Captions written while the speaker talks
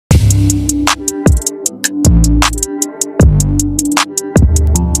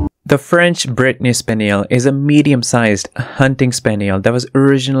The French Brittany Spaniel is a medium-sized hunting spaniel that was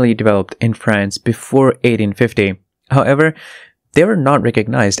originally developed in France before 1850. However, they were not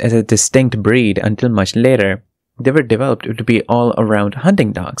recognized as a distinct breed until much later. They were developed to be all-around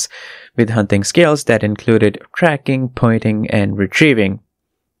hunting dogs, with hunting skills that included tracking, pointing, and retrieving.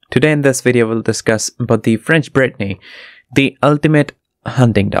 Today in this video, we'll discuss about the French Brittany, the ultimate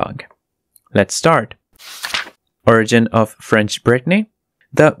hunting dog. Let's start. Origin of French Brittany.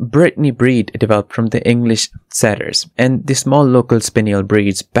 The Brittany breed developed from the English setters and the small local spaniel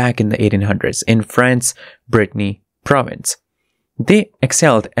breeds back in the 1800s in France's Brittany province. They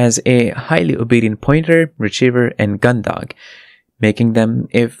excelled as a highly obedient pointer, retriever, and gun dog, making them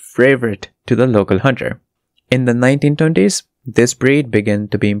a favorite to the local hunter. In the 1920s, this breed began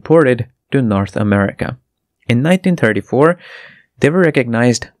to be imported to North America. In 1934, they were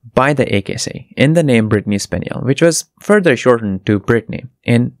recognized by the AKC in the name Brittany Spaniel, which was further shortened to Brittany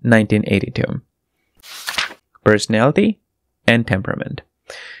in 1982. Personality and temperament.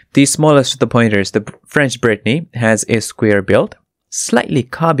 The smallest of the pointers, the French Brittany, has a square build, slightly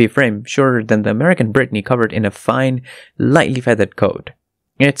cobby frame shorter than the American Brittany, covered in a fine, lightly feathered coat.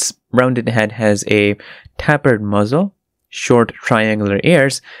 Its rounded head has a tapered muzzle, short triangular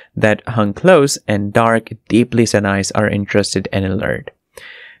ears that hung close, and dark, deeply set eyes are interested and alert.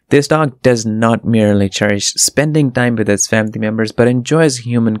 This dog does not merely cherish spending time with its family members, but enjoys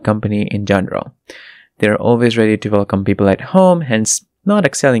human company in general. They are always ready to welcome people at home, hence not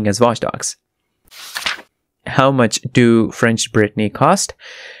excelling as watchdogs. How much do French Brittany cost?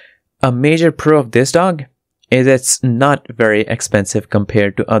 A major pro of this dog is it's not very expensive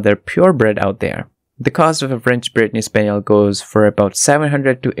compared to other purebred out there. The cost of a French Brittany Spaniel goes for about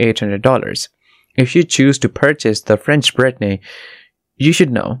 $700 to $800. If you choose to purchase the French Brittany, you should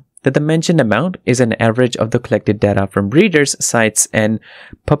know that the mentioned amount is an average of the collected data from breeders, sites, and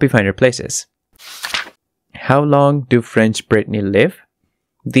puppy finder places. How long do French Brittany live?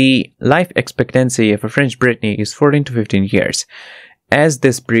 The life expectancy of a French Brittany is 14 to 15 years. As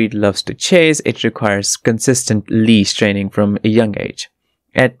this breed loves to chase, it requires consistent leash training from a young age.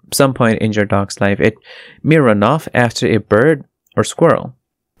 At some point in your dog's life, it may run off after a bird or squirrel.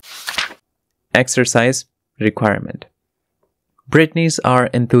 Exercise requirement. Brittany's are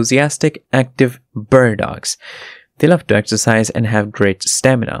enthusiastic, active bird dogs. They love to exercise and have great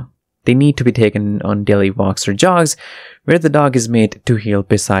stamina. They need to be taken on daily walks or jogs, where the dog is made to heel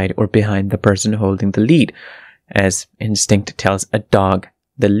beside or behind the person holding the lead. As instinct tells a dog,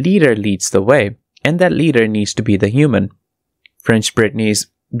 the leader leads the way, and that leader needs to be the human. French Brittany's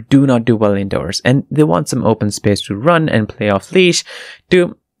do not do well indoors, and they want some open space to run and play off leash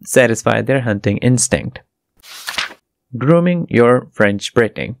to satisfy their hunting instinct. Grooming your French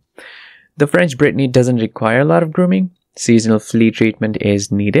Brittany. The French Brittany doesn't require a lot of grooming. Seasonal flea treatment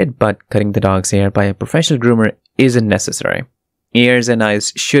is needed, but cutting the dog's hair by a professional groomer isn't necessary. Ears and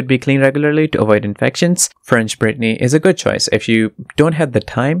eyes should be cleaned regularly to avoid infections. French Brittany is a good choice if you don't have the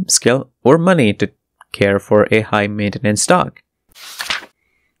time, skill, or money to care for a high-maintenance dog.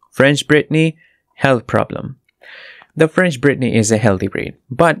 French Brittany health problem. The French Brittany is a healthy breed,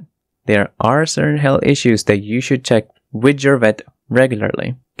 but there are certain health issues that you should check with your vet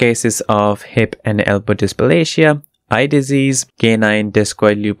regularly. Cases of hip and elbow dysplasia, eye disease, canine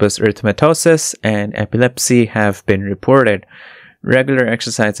discoid lupus erythematosus, and epilepsy have been reported. Regular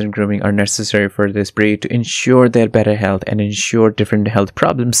exercise and grooming are necessary for this breed to ensure their better health and ensure different health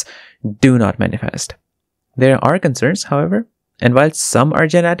problems do not manifest. There are concerns, however, and while some are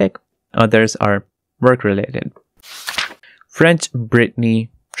genetic, others are work-related. French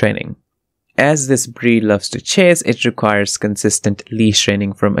Brittany training. As this breed loves to chase, it requires consistent leash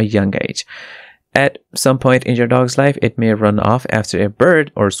training from a young age. At some point in your dog's life, it may run off after a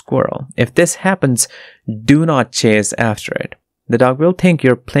bird or squirrel. If this happens, do not chase after it. The dog will think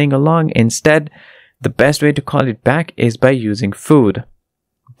you're playing along. Instead, the best way to call it back is by using food.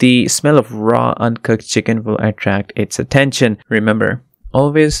 The smell of raw, uncooked chicken will attract its attention. Remember,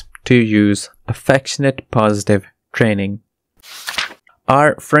 always to use affectionate, positive training.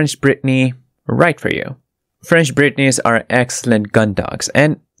 Are French Brittany right for you? French Brittany's are excellent gun dogs,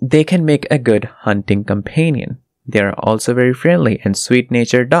 and they can make a good hunting companion. They are also very friendly and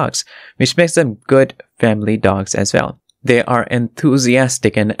sweet-natured dogs, which makes them good family dogs as well. They are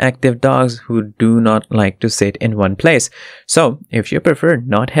enthusiastic and active dogs who do not like to sit in one place. So, if you prefer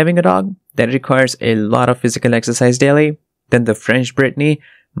not having a dog that requires a lot of physical exercise daily, then the French Brittany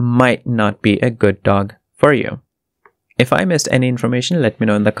might not be a good dog for you. If I missed any information, let me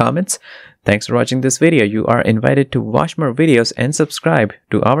know in the comments. Thanks for watching this video. You are invited to watch more videos and subscribe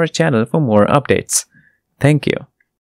to our channel for more updates. Thank you.